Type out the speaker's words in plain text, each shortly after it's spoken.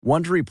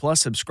Wondery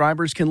Plus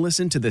subscribers can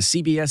listen to the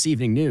CBS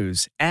Evening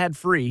News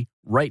ad-free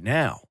right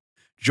now.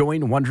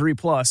 Join Wondery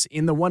Plus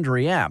in the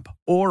Wondery app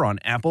or on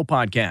Apple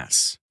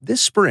Podcasts.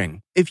 This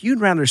spring, if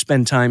you'd rather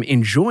spend time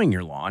enjoying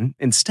your lawn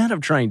instead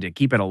of trying to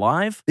keep it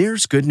alive,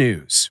 there's good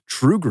news.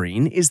 True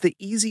Green is the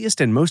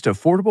easiest and most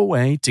affordable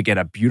way to get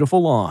a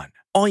beautiful lawn.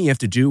 All you have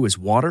to do is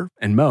water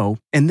and mow,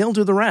 and they'll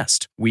do the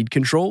rest. Weed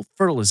control,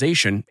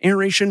 fertilization,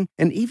 aeration,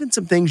 and even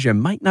some things you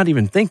might not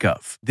even think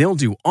of. They'll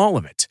do all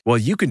of it, while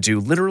you can do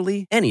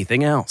literally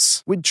anything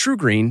else. With True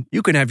Green,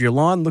 you can have your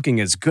lawn looking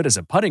as good as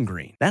a putting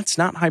green. That's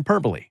not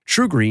hyperbole.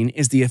 True Green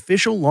is the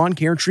official lawn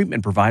care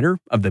treatment provider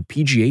of the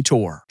PGA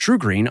Tour. True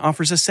Green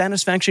offers a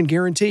satisfaction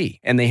guarantee,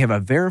 and they have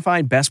a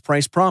verified best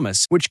price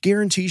promise, which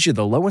guarantees you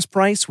the lowest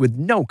price with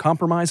no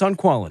compromise on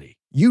quality.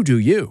 You do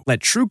you. Let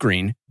True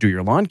Green do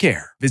your lawn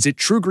care. Visit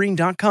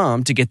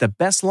TrueGreen.com to get the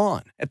best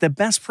lawn at the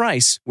best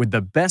price with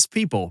the best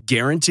people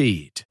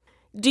guaranteed.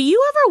 Do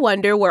you ever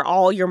wonder where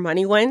all your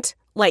money went?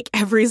 Like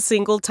every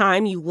single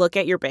time you look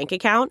at your bank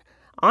account?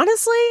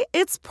 Honestly,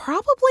 it's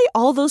probably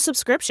all those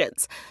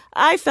subscriptions.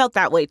 I felt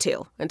that way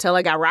too, until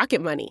I got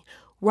Rocket Money.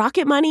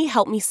 Rocket Money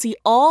helped me see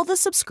all the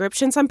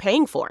subscriptions I'm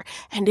paying for,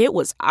 and it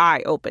was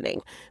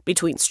eye-opening.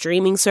 Between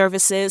streaming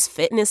services,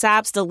 fitness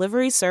apps,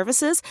 delivery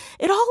services,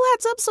 it all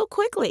adds up so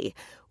quickly.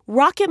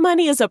 Rocket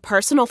Money is a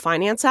personal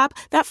finance app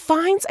that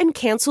finds and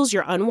cancels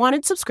your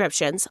unwanted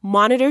subscriptions,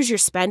 monitors your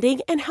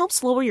spending, and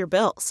helps lower your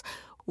bills.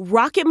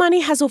 Rocket Money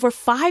has over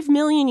 5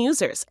 million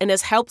users and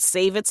has helped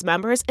save its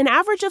members an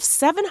average of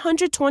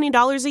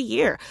 $720 a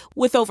year,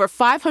 with over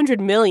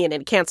 500 million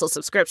in canceled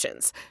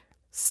subscriptions.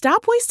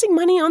 Stop wasting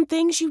money on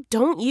things you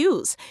don't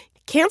use.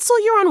 Cancel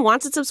your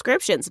unwanted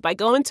subscriptions by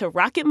going to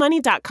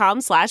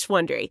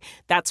rocketmoney.com/Wondery.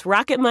 That's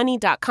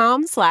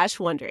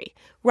rocketmoney.com/Wondery.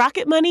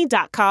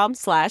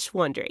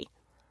 rocketmoney.com/Wondery.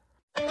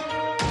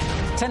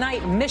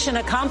 Tonight, mission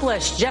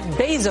accomplished. Jeff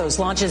Bezos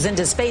launches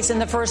into space in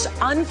the first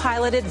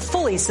unpiloted,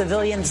 fully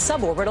civilian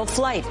suborbital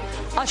flight,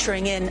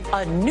 ushering in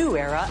a new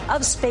era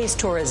of space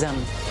tourism.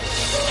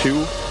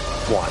 2,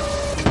 1.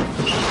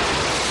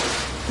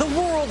 The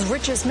world's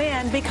richest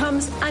man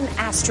becomes an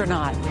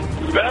astronaut.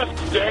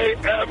 Best day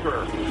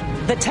ever.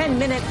 The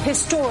 10-minute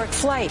historic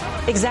flight,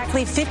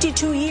 exactly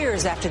 52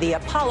 years after the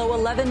Apollo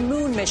 11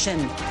 moon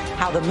mission.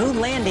 How the moon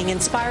landing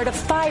inspired a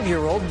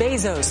 5-year-old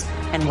Bezos.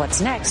 And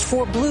what's next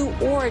for Blue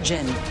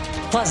Origin.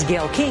 Plus,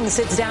 Gayle King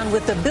sits down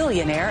with the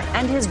billionaire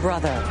and his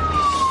brother.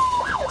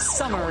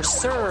 Summer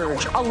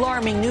surge.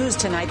 Alarming news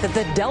tonight that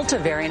the Delta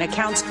variant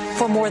accounts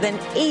for more than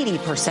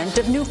 80%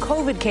 of new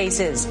COVID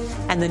cases.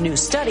 And the new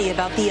study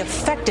about the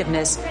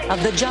effectiveness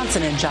of the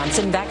Johnson &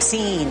 Johnson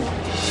vaccine.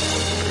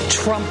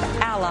 Trump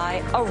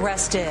ally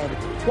arrested.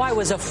 Why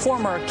was a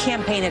former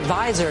campaign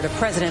advisor to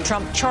President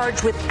Trump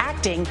charged with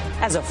acting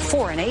as a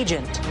foreign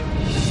agent?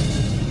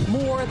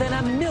 More than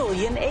 1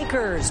 million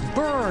acres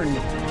burned.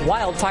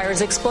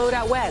 Wildfires explode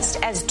out west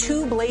as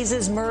 2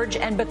 blazes merge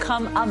and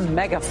become a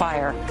mega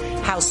fire.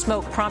 How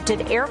smoke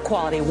prompted air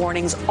quality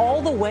warnings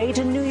all the way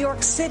to New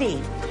York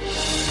City.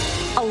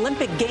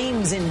 Olympic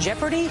Games in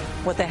jeopardy?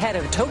 What the head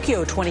of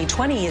Tokyo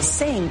 2020 is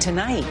saying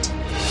tonight.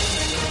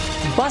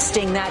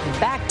 Busting that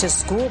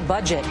back-to-school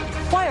budget.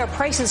 Why are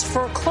prices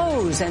for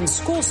clothes and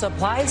school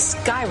supplies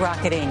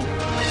skyrocketing?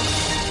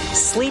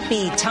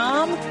 Sleepy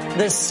Tom,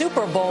 the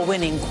Super Bowl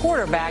winning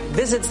quarterback,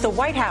 visits the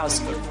White House,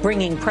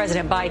 bringing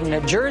President Biden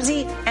a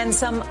jersey and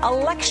some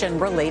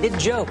election-related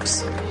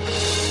jokes.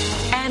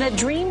 And a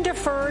dream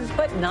deferred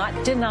but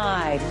not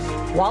denied.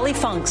 Wally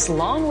Funk's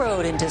long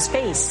road into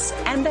space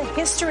and the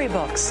history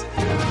books.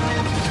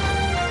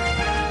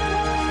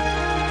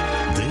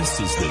 This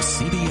is the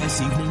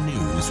CBS Evening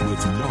News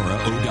with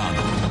Norah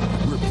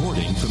O'Donnell,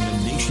 reporting from the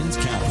nation's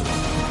capital.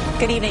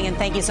 Good evening, and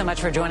thank you so much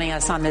for joining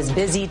us on this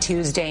busy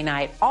Tuesday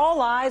night.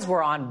 All eyes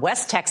were on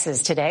West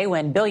Texas today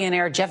when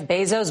billionaire Jeff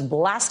Bezos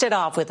blasted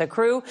off with a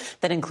crew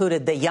that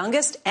included the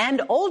youngest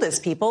and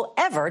oldest people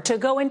ever to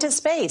go into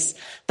space.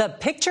 The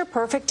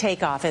picture-perfect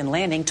takeoff and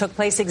landing took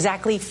place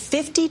exactly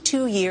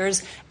 52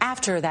 years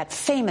after that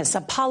famous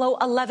Apollo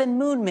 11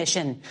 moon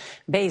mission.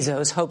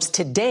 Bezos hopes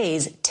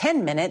today's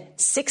 10-minute,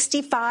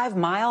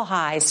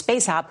 65-mile-high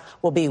space hop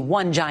will be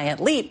one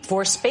giant leap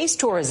for space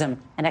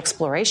tourism and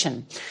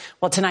exploration.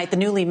 Well, tonight, the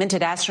newly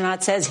minted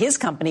astronaut says his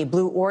company,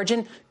 Blue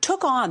Origin,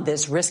 took on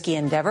this risky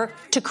endeavor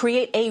to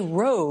create a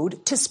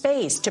road to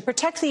space to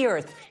protect the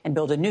Earth and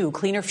build a new,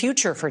 cleaner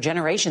future for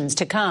generations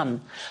to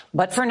come.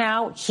 But for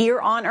now, here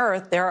on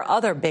Earth, there are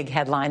other big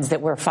headlines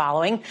that we're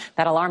following.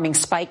 That alarming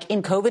spike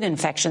in COVID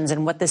infections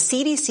and what the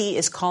CDC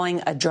is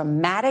calling a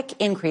dramatic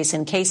increase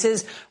in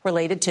cases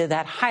related to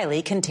that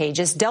highly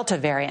contagious Delta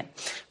variant.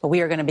 But we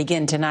are going to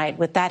begin tonight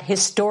with that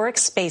historic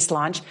space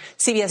launch.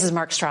 CBS's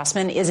Mark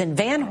Strassman is in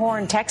Van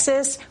Horn,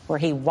 Texas, where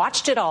he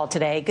watched it all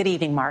today. Good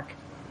evening, Mark.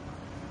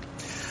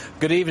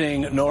 Good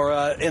evening,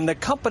 Nora. In the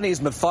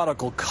company's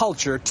methodical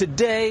culture,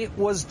 today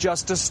was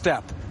just a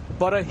step,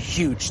 but a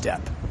huge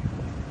step.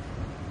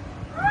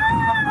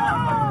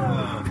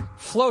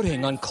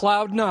 floating on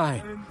Cloud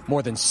 9,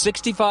 more than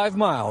 65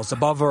 miles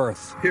above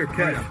Earth. Here,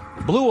 catch.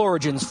 Blue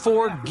Origin's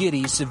 4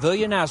 giddy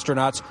civilian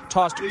astronauts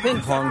tossed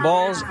ping-pong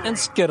balls and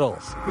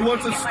Skittles. Who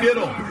wants a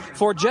Skittle?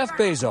 For Jeff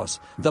Bezos,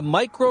 the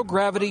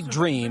microgravity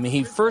dream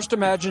he first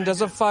imagined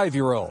as a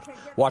 5-year-old,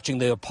 watching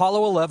the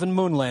Apollo 11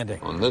 moon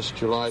landing. On this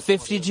July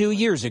 52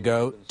 years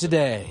ago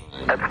today.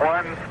 That's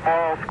one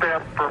small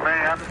step for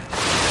man.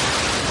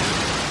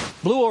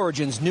 Blue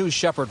Origin's New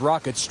Shepard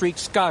rocket streaked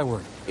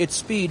skyward, its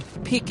speed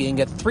peaking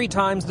at 3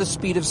 times the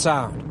speed of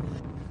sound.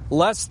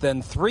 Less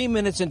than 3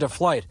 minutes into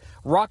flight,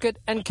 rocket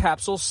and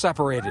capsule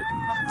separated.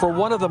 For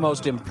one of the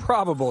most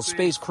improbable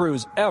space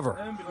crews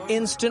ever,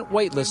 instant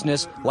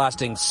weightlessness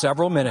lasting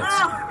several minutes.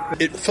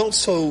 It felt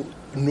so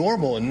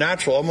normal and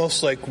natural,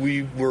 almost like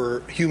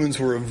humans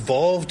were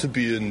evolved to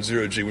be in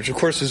zero-G, which of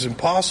course is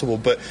impossible,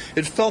 but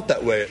it felt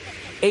that way.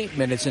 8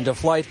 minutes into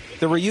flight,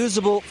 the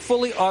reusable,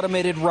 fully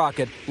automated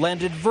rocket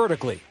landed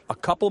vertically a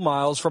couple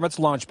miles from its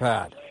launch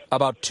pad.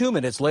 About 2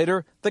 minutes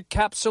later, the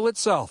capsule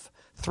itself,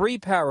 3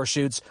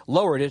 parachutes,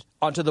 lowered it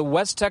onto the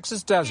West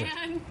Texas desert.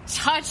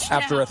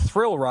 After a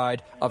thrill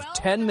ride of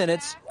 10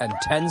 minutes and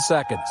 10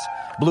 seconds,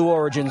 Blue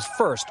Origin's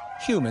first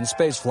human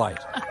spaceflight.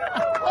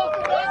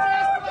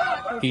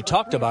 He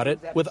talked about it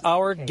with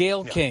our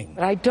Gail King.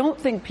 But I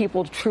don't think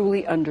people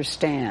truly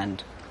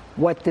understand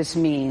what this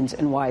means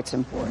and why it's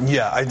important.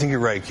 Yeah, I think you're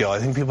right, Gail. I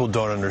think people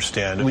don't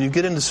understand. When you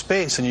get into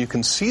space and you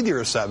can see the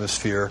Earth's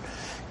atmosphere,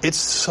 it's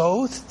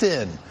so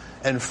thin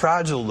and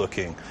fragile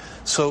looking.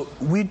 So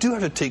we do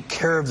have to take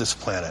care of this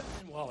planet.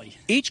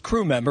 Each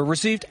crew member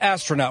received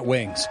astronaut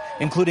wings,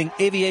 including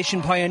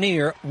aviation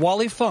pioneer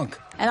Wally Funk.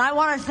 And I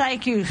want to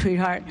thank you,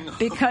 sweetheart,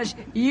 because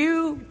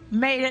you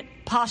made it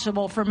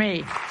possible for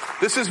me.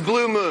 This is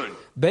Blue Moon.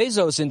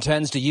 Bezos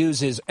intends to use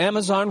his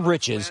Amazon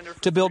riches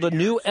to build a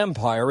new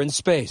empire in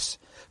space,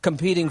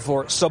 competing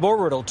for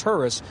suborbital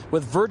tourists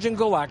with Virgin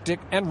Galactic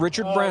and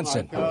Richard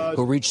Branson,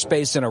 who reached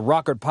space in a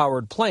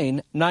rocket-powered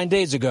plane 9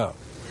 days ago.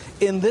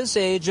 In this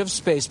age of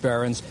space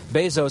barons,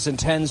 Bezos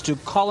intends to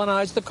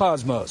colonize the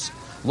cosmos,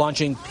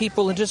 launching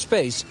people into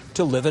space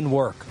to live and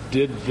work.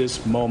 Did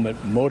this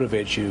moment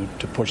motivate you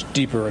to push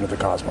deeper into the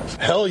cosmos?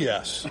 Hell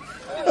yes.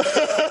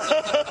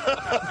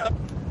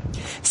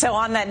 So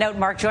on that note,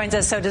 Mark joins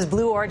us. So does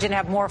Blue Origin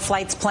have more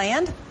flights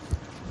planned?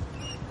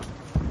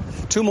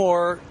 2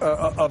 more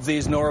of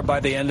these, Norah, by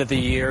the end of the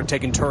year,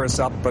 taking tourists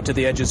up to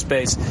the edge of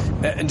space.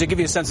 And to give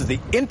you a sense of the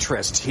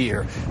interest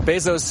here,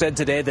 Bezos said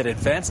today that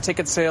advance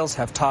ticket sales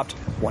have topped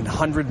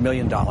 $100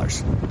 million.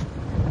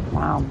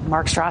 Wow.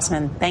 Mark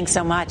Strassman, thanks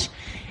so much.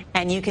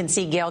 And you can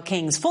see Gail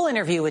King's full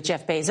interview with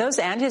Jeff Bezos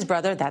and his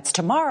brother. That's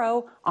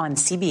tomorrow on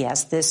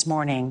CBS This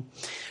Morning.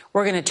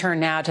 We're going to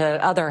turn now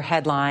to other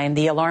headline.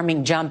 The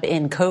alarming jump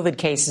in COVID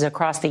cases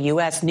across the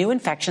U.S. New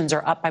infections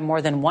are up by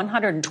more than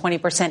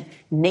 120%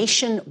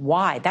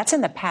 nationwide. That's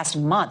in the past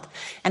month.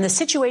 And the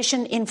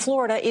situation in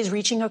Florida is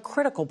reaching a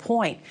critical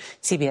point.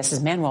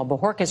 CBS's Manuel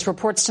Bojorquez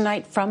reports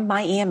tonight from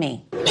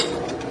Miami.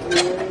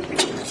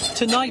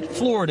 Tonight,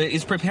 Florida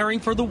is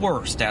preparing for the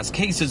worst as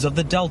cases of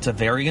the Delta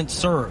variant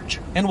surge.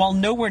 And while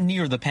nowhere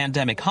near the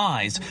pandemic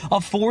highs, a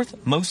 4th,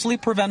 mostly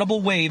preventable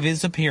wave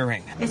is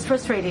appearing. It's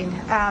frustrating.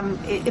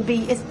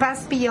 It's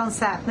past beyond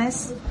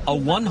sadness. A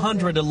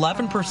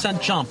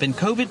 111% jump in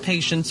COVID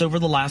patients over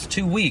the last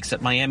 2 weeks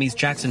at Miami's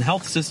Jackson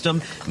Health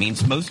System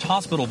means most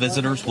hospital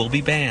visitors will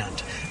be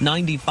banned.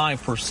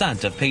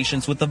 95% of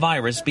patients with the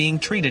virus being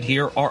treated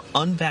here are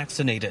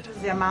unvaccinated.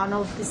 The amount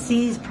of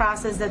disease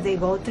process that they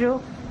go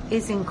through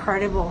is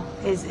incredible.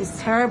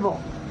 It's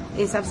terrible.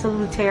 It's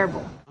absolutely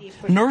terrible.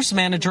 Nurse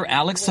manager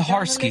Alex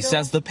Saharsky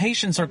says the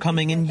patients are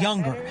coming in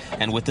younger,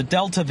 and with the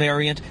Delta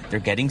variant, they're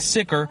getting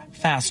sicker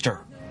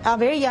faster. A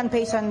very young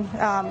patient,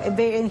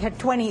 in her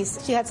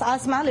 20s, she has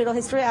asthma, little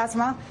history of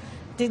asthma,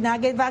 did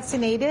not get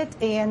vaccinated,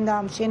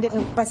 and she ended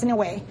up passing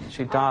away.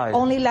 She died.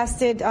 Only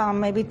lasted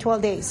maybe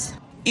 12 days.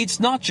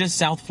 It's not just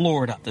South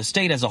Florida. The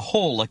state as a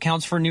whole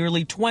accounts for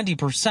nearly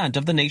 20%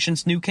 of the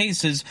nation's new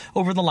cases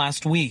over the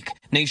last week.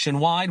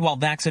 Nationwide, while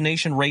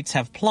vaccination rates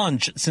have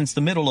plunged since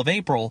the middle of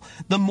April,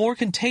 the more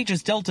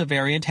contagious Delta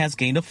variant has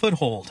gained a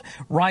foothold,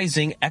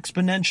 rising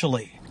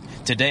exponentially.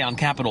 Today on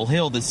Capitol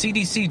Hill, the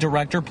CDC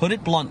director put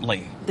it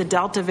bluntly. The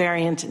Delta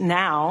variant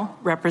now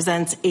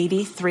represents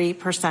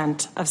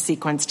 83% of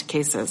sequenced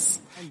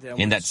cases.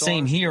 In that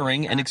same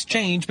hearing, an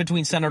exchange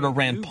between Senator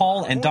Rand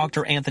Paul and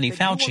Dr. Anthony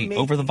Fauci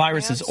over the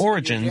virus's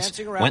origins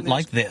went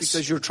like this.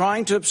 Because you're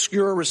trying to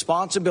obscure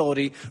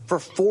responsibility for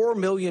 4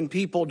 million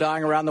people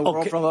dying around the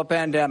world from a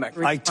pandemic.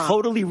 I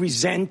totally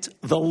resent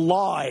the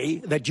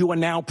lie that you are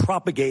now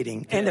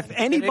propagating. And if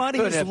anybody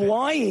is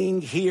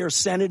lying here,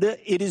 Senator,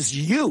 it is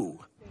you.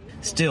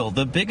 Still,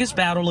 the biggest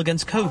battle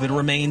against COVID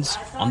remains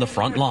on the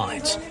front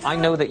lines. I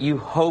know that you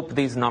hope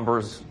these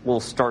numbers will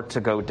start to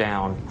go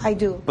down. I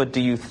do. But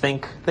do you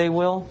think they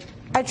will?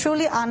 I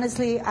truly,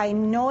 honestly, I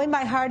know in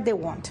my heart they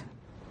won't.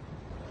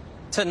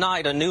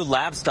 Tonight, a new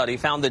lab study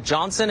found the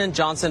Johnson &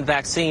 Johnson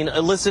vaccine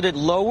elicited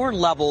lower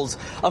levels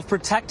of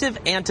protective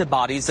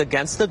antibodies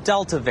against the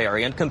Delta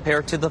variant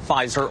compared to the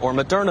Pfizer or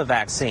Moderna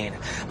vaccine.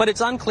 But it's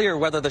unclear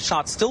whether the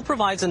shot still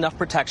provides enough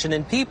protection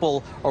in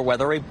people or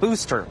whether a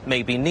booster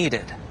may be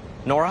needed.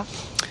 Norah?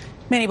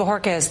 Manny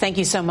Bajorquez, thank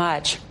you so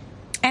much.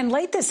 And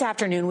late this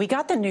afternoon, we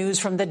got the news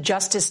from the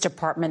Justice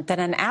Department that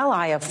an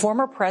ally of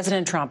former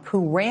President Trump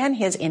who ran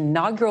his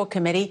inaugural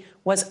committee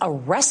was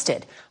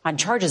arrested on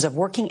charges of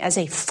working as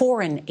a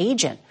foreign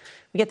agent.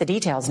 We get the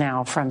details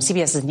now from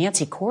CBS's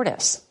Nancy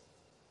Cordes.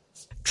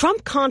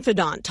 Trump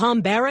confidant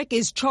Tom Barrack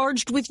is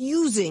charged with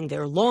using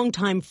their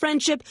longtime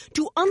friendship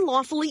to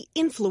unlawfully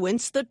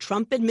influence the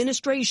Trump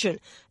administration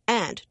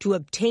and to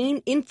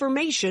obtain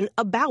information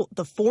about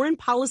the foreign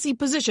policy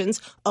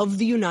positions of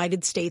the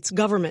United States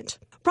government.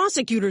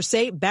 Prosecutors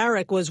say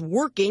Barrack was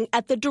working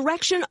at the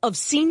direction of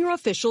senior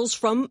officials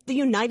from the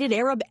United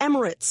Arab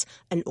Emirates,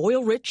 an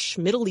oil-rich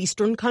Middle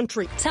Eastern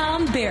country.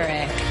 Tom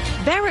Barrack.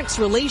 Barrack's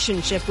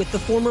relationship with the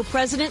former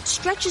president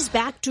stretches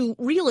back to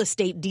real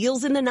estate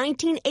deals in the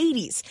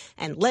 1980s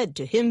and led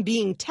to him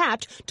being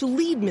tapped to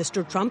lead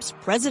Mr. Trump's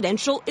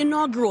presidential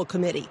inaugural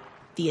committee.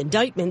 The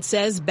indictment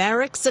says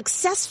Barrack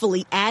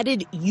successfully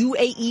added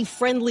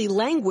UAE-friendly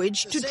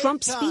language to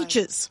Trump's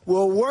speeches.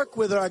 We'll work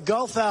with our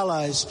Gulf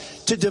allies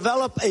to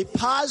develop a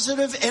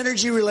positive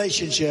energy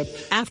relationship.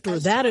 After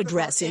that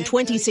address in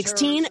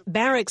 2016,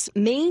 Barrack's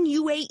main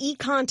UAE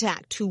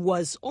contact, who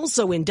was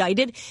also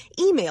indicted,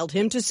 emailed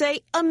him to say,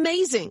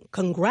 "Amazing,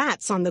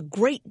 congrats on the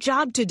great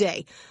job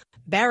today."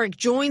 Barrack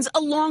joins a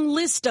long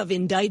list of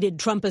indicted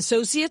Trump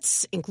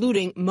associates,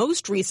 including,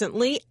 most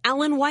recently,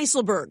 Alan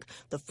Weisselberg,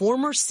 the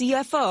former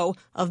CFO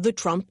of the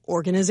Trump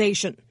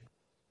Organization.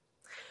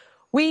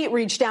 We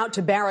reached out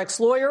to Barrack's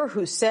lawyer,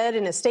 who said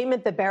in a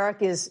statement that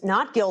Barrack is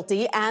not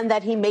guilty and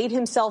that he made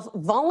himself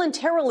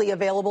voluntarily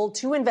available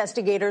to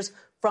investigators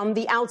from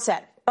the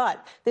outset.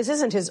 But this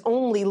isn't his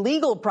only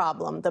legal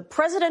problem. The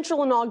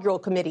Presidential Inaugural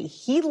Committee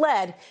he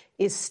led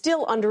is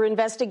still under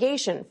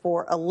investigation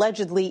for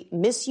allegedly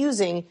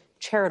misusing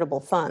charitable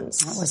funds.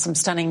 That was some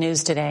stunning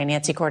news today.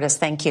 Nancy Cordes,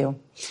 thank you.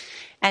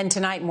 And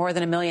tonight, more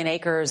than 1 million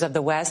acres of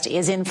the West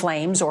is in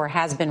flames or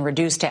has been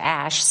reduced to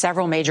ash.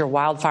 Several major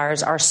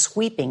wildfires are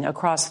sweeping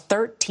across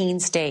 13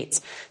 states.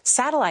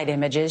 Satellite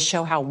images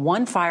show how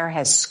one fire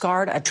has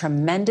scarred a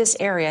tremendous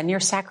area near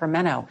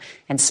Sacramento,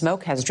 and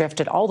smoke has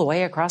drifted all the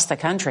way across the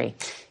country.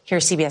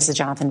 Here's CBS's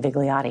Jonathan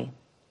Vigliotti.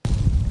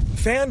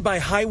 Fanned by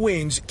high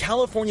winds,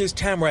 California's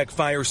Tamarack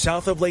fire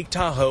south of Lake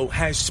Tahoe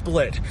has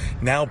split,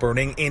 now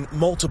burning in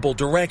multiple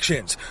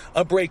directions.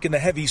 A break in the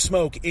heavy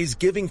smoke is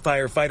giving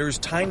firefighters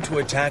time to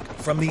attack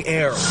from the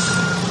air.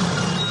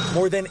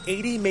 More than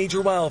 80 major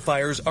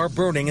wildfires are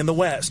burning in the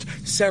West,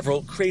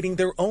 several creating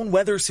their own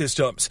weather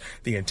systems.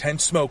 The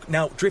intense smoke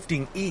now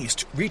drifting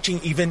east, reaching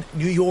even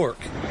New York.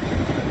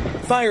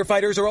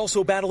 Firefighters are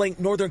also battling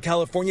Northern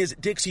California's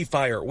Dixie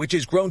Fire, which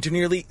has grown to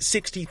nearly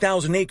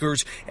 60,000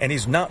 acres and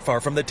is not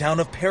far from the town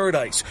of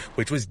Paradise,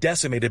 which was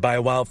decimated by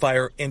a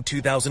wildfire in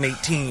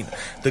 2018.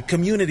 The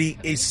community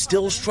is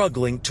still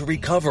struggling to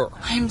recover.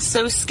 I'm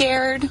so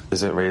scared.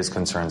 Does it raise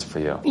concerns for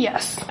you?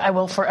 Yes, I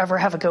will forever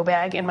have a go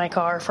bag in my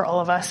car for all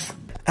of us.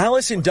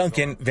 Allison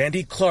Duncan,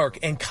 Vandy Clark,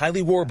 and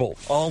Kylie Warble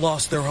all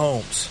lost their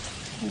homes.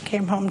 I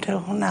came home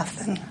to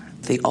nothing.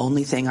 The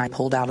only thing I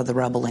pulled out of the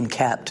rubble and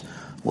kept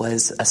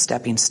was a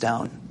stepping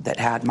stone that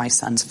had my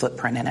son's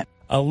footprint in it.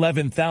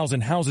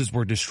 11,000 houses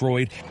were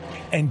destroyed,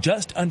 and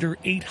just under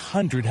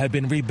 800 have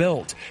been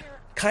rebuilt.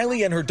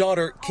 Kylie and her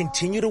daughter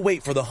continue to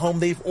wait for the home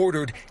they've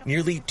ordered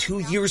nearly 2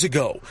 years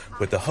ago,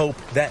 with the hope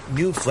that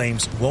new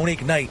flames won't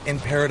ignite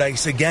in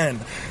Paradise again.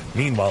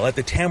 Meanwhile, at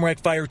the Tamarack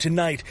fire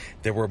tonight,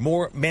 there were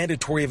more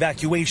mandatory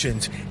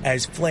evacuations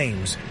as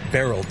flames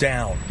barreled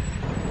down.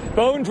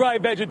 Bone-dry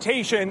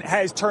vegetation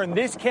has turned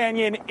this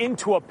canyon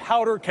into a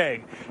powder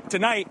keg.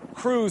 Tonight,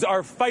 crews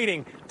are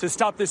fighting to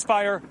stop this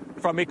fire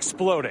from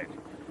exploding.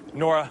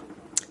 Norah.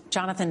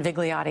 Jonathan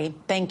Vigliotti,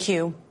 thank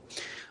you.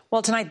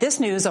 Well, tonight,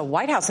 this news, a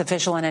White House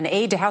official and an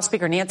aide to House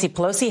Speaker Nancy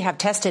Pelosi have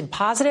tested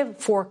positive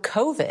for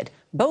COVID.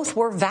 Both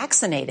were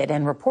vaccinated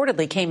and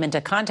reportedly came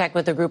into contact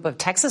with a group of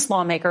Texas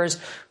lawmakers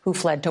who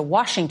fled to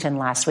Washington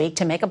last week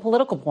to make a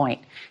political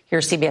point.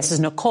 Here's CBS's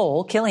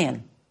Nicole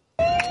Killian.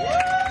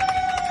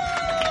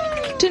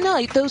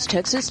 Tonight, those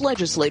Texas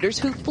legislators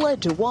who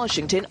fled to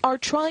Washington are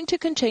trying to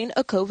contain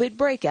a COVID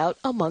breakout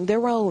among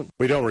their own.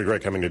 We don't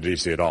regret coming to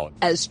D.C. at all.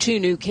 As 2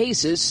 new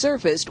cases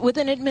surfaced with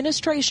an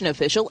administration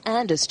official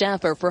and a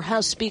staffer for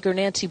House Speaker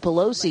Nancy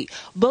Pelosi,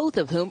 both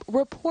of whom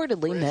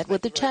reportedly met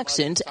with the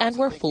Texans and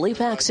were fully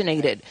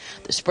vaccinated.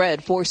 The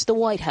spread forced the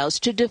White House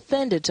to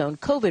defend its own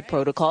COVID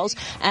protocols,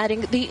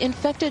 adding the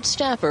infected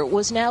staffer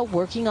was now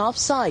working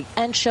off-site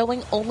and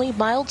showing only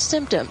mild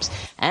symptoms,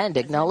 and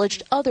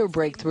acknowledged other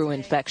breakthrough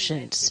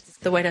infections.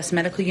 The White House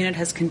Medical Unit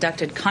has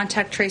conducted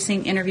contact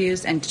tracing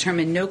interviews and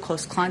determined no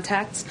close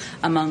contacts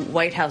among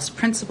White House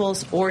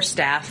principals or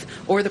staff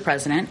or the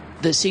president.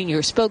 The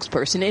senior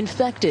spokesperson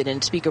infected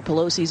in Speaker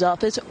Pelosi's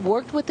office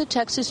worked with the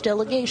Texas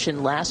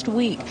delegation last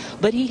week,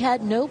 but he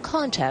had no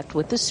contact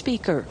with the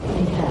speaker. He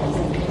has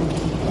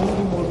all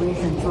the more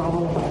reason for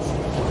all of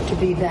us to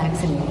be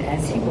vaccinated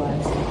as he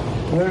was.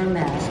 Wear a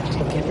mask.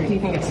 Take every. Do you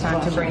think it's time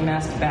to bring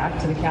masks back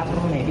to the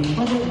Capitol, maybe?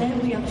 Well,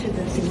 that'll be up to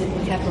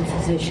the Capitol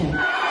physician.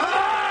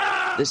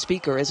 The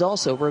speaker is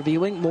also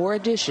reviewing more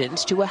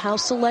additions to a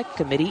House Select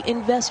Committee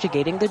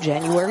investigating the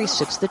January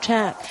 6th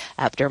attack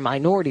after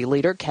Minority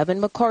Leader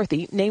Kevin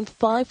McCarthy named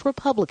 5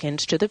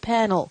 Republicans to the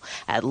panel.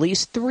 At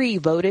least 3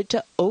 voted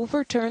to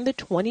overturn the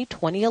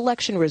 2020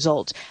 election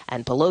results,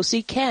 and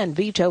Pelosi can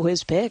veto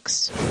his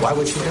picks. Why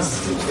would she not?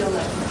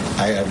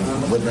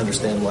 I wouldn't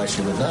understand why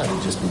she would not. It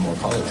would just be more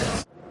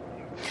politics.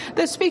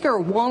 The speaker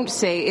won't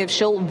say if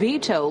she'll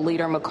veto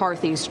Leader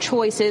McCarthy's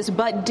choices,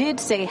 but did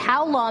say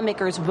how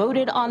lawmakers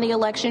voted on the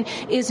election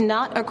is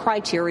not a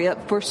criteria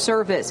for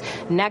service.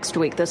 Next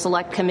week, the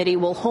Select Committee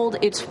will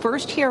hold its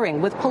first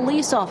hearing with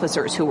police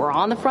officers who were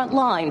on the front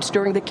lines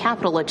during the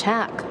Capitol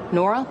attack.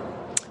 Norah?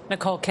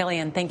 Nicole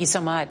Killian, thank you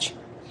so much.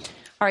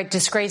 All right,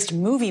 disgraced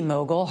movie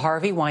mogul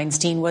Harvey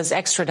Weinstein was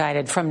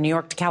extradited from New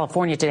York to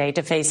California today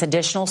to face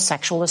additional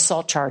sexual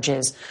assault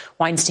charges.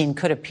 Weinstein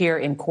could appear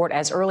in court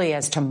as early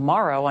as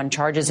tomorrow on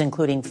charges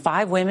including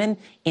 5 women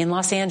in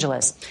Los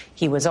Angeles.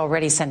 He was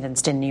already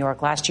sentenced in New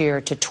York last year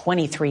to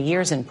 23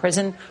 years in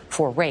prison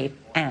for rape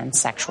and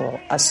sexual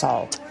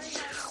assault.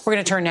 We're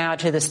going to turn now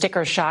to the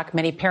sticker shock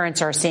many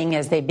parents are seeing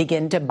as they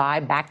begin to buy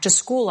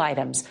back-to-school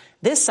items.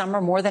 This summer,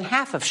 more than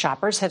half of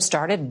shoppers have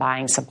started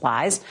buying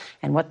supplies,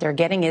 and what they're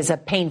getting is a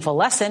painful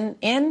lesson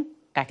in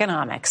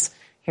economics.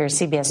 Here's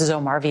CBS's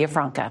Omar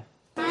Villafranca.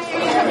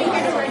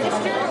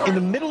 In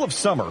the middle of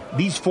summer,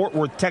 these Fort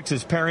Worth,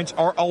 Texas parents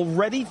are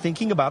already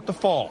thinking about the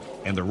fall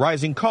and the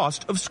rising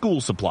cost of school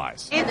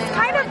supplies. It's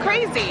kind of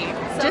crazy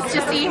just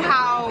to see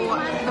how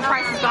the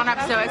price has gone up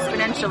so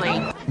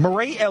exponentially.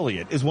 Marae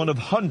Elliott is one of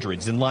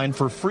hundreds in line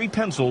for free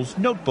pencils,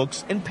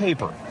 notebooks, and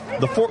paper.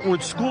 The Fort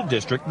Worth School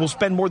District will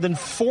spend more than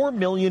 $4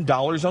 million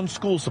on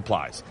school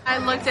supplies. I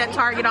looked at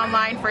Target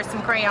online for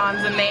some crayons,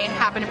 and they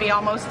happen to be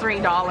almost $3.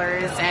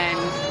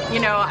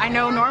 And, I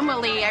know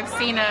normally I've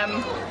seen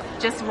them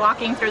just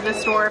walking through the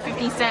store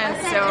 50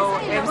 cents, so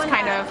it was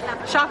kind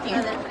of shocking.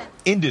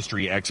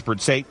 Industry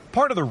experts say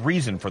part of the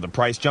reason for the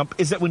price jump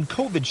is that when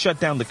COVID shut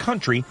down the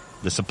country,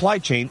 the supply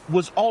chain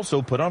was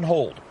also put on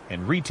hold,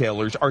 and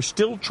retailers are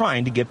still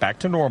trying to get back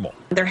to normal.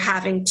 They're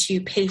having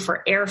to pay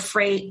for air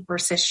freight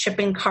versus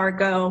shipping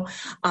cargo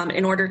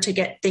in order to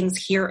get things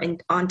here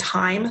on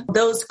time.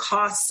 Those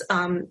costs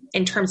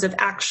in terms of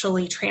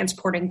actually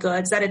transporting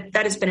goods, that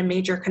has been a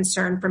major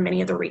concern for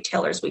many of the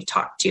retailers we've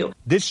talked to.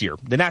 This year,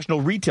 the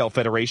National Retail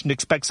Federation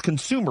expects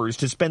consumers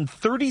to spend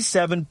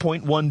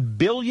 $37.1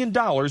 billion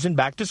in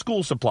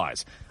back-to-school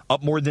supplies,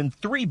 up more than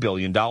 $3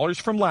 billion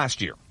from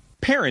last year.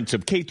 Parents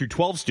of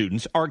K-12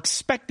 students are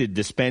expected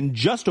to spend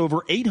just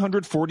over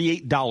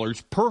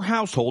 $848 per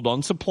household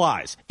on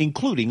supplies,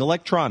 including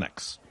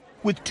electronics.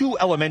 With 2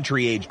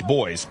 elementary-aged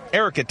boys,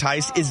 Erica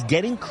Tice is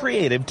getting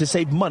creative to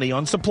save money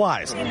on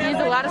supplies. We used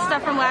a lot of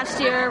stuff from last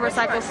year,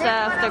 recycled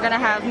stuff. They're going to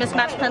have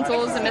mismatched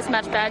pencils and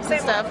mismatched bags and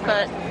stuff,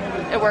 but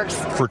it works.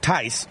 For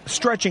Tice,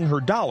 stretching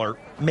her dollar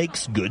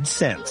makes good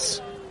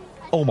sense.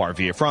 Omar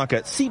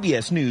Villafranca,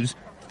 CBS News,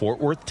 Fort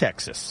Worth,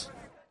 Texas.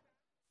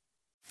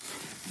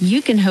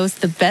 You can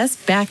host the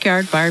best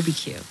backyard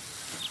barbecue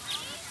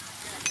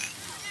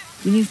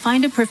when you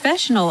find a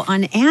professional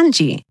on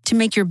Angie to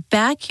make your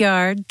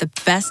backyard the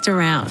best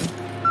around.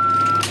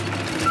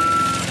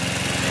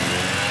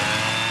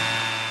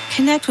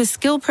 Connect with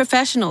skilled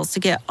professionals to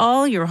get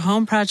all your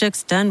home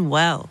projects done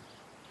well.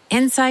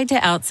 Inside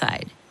to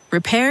outside,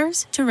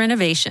 repairs to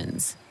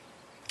renovations.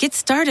 Get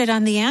started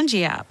on the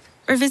Angie app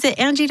or visit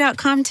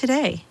Angie.com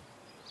today.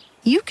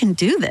 You can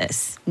do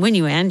this when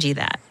you Angie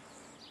that.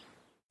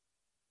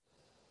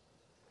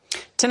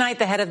 Tonight,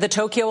 the head of the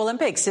Tokyo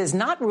Olympics is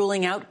not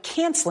ruling out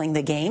canceling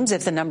the games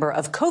if the number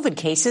of COVID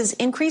cases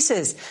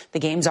increases. The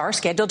games are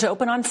scheduled to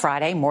open on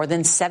Friday. More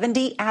than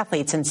 70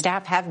 athletes and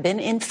staff have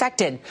been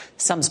infected.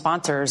 Some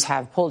sponsors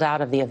have pulled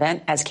out of the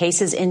event as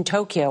cases in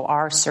Tokyo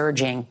are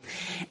surging.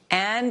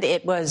 And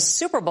it was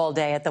Super Bowl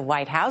day at the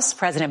White House.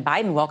 President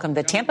Biden welcomed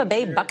the Tampa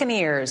Bay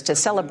Buccaneers to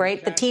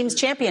celebrate the team's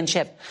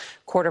championship.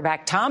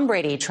 Quarterback Tom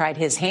Brady tried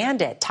his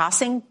hand at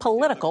tossing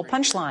political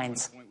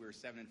punchlines.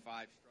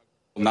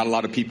 Not a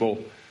lot of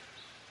people,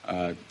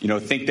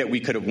 think that we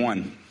could have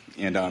won.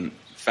 And in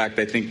fact,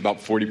 I think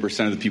about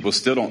 40% of the people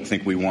still don't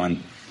think we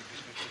won.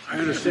 I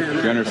understand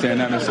that. You understand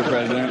that, Mr.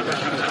 President?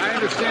 I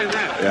understand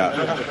that.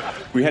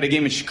 Yeah. We had a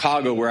game in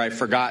Chicago where I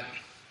forgot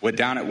what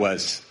down it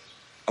was.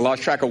 I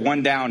lost track of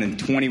 1 down in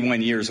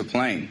 21 years of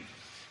playing.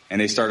 And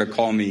they started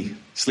calling me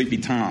Sleepy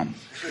Tom.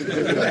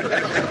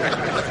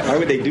 Why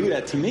would they do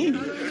that to me?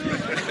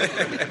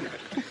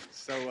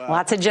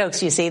 Lots of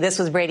jokes, you see. This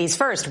was Brady's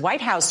first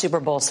White House Super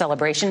Bowl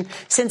celebration.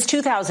 Since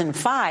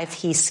 2005,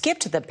 he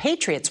skipped the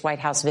Patriots' White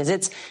House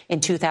visits in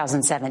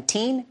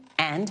 2017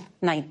 and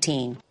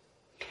 19.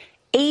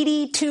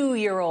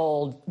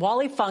 82-year-old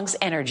Wally Funk's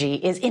energy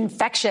is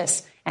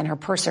infectious and her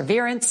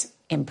perseverance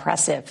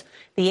impressive.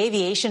 The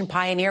aviation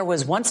pioneer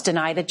was once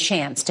denied a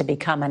chance to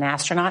become an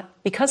astronaut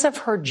because of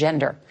her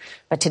gender.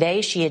 But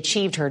today she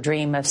achieved her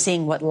dream of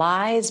seeing what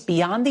lies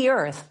beyond the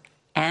Earth,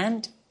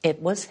 and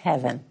it was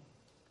heaven.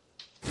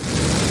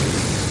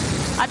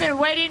 I've been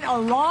waiting a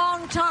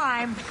long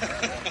time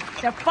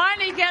to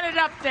finally get it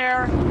up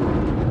there.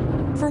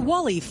 For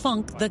Wally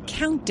Funk, the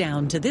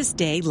countdown to this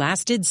day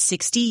lasted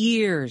 60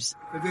 years.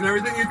 Is it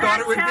everything you thought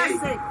it would be? Oh,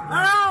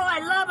 I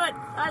love it.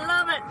 I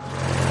love it.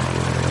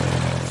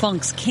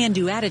 Funk's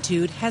can-do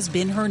attitude has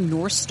been her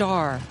North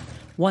Star.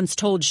 Once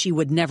told she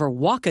would never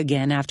walk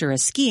again after a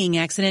skiing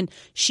accident,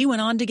 she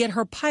went on to get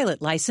her pilot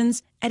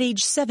license at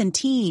age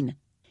 17.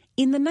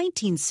 In the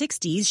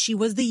 1960s, she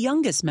was the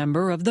youngest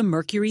member of the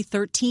Mercury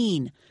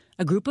 13,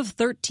 a group of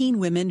 13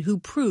 women who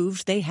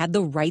proved they had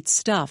the right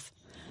stuff.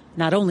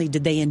 Not only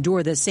did they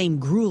endure the same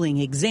grueling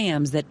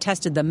exams that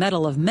tested the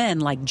mettle of men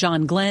like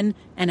John Glenn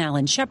and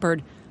Alan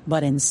Shepard,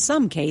 but in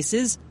some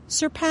cases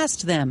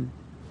surpassed them.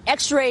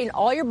 X-raying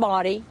all your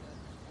body,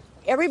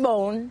 every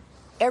bone,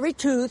 every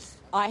tooth.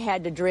 I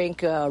had to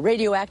drink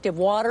radioactive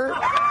water.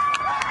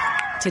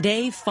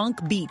 Today, Funk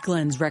beat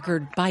Glenn's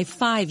record by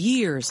 5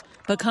 years,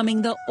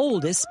 becoming the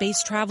oldest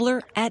space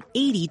traveler at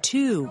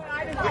 82.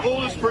 The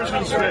oldest person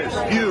in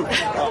space, you.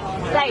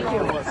 Thank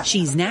you.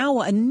 She's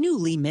now a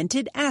newly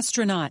minted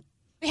astronaut.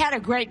 We had a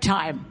great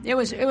time. It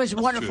was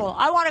wonderful.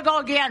 I want to go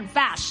again,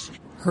 fast.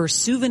 Her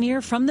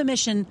souvenir from the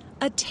mission,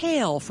 a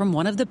tale from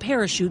one of the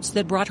parachutes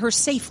that brought her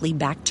safely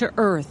back to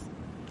Earth.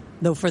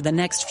 Though for the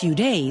next few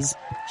days,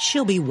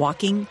 she'll be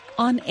walking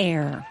on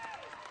air.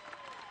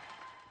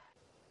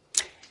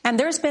 And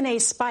there's been a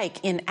spike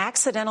in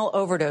accidental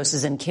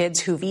overdoses in kids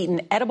who've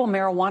eaten edible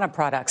marijuana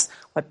products.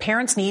 What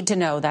parents need to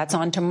know, that's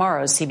on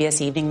tomorrow's CBS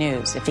Evening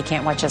News. If you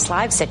can't watch us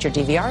live, set your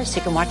DVR so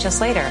you can watch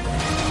us later.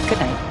 Good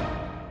night.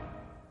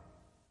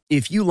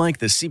 If you like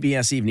the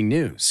CBS Evening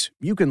News,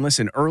 you can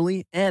listen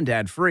early and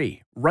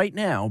ad-free right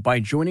now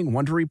by joining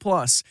Wondery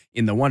Plus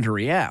in the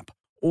Wondery app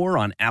or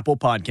on Apple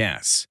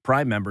Podcasts.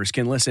 Prime members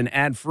can listen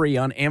ad-free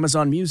on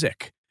Amazon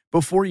Music.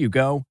 Before you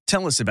go,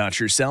 tell us about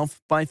yourself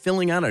by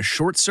filling out a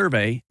short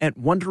survey at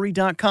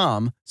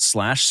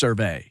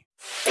Wondery.com/survey.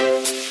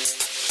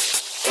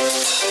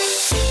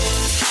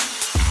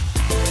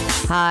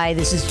 Hi,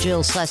 this is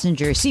Jill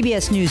Schlesinger,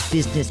 CBS News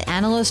business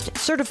analyst,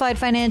 certified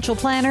financial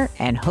planner,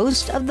 and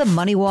host of the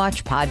Money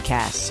Watch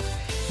podcast.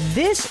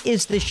 This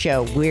is the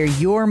show where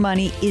your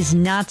money is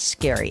not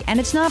scary and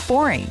it's not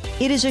boring.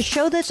 It is a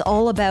show that's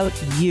all about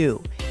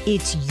you.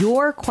 It's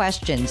your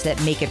questions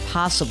that make it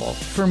possible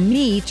for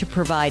me to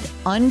provide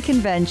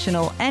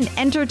unconventional and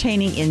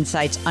entertaining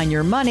insights on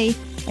your money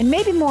and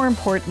maybe more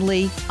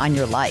importantly, on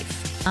your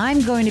life.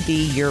 I'm going to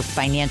be your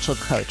financial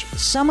coach,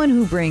 someone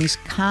who brings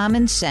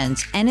common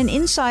sense and an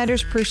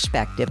insider's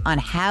perspective on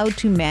how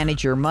to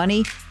manage your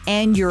money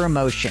and your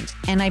emotions.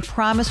 And I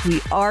promise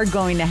we are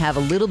going to have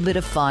a little bit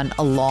of fun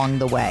along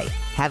the way.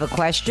 Have a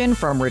question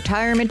from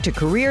retirement to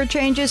career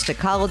changes to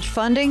college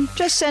funding?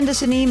 Just send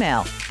us an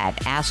email at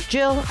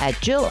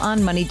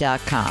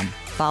askjill@jillonmoney.com.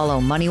 Follow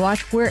Money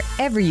Watch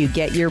wherever you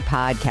get your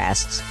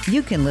podcasts.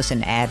 You can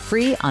listen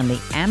ad-free on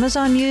the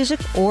Amazon Music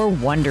or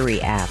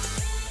Wondery app.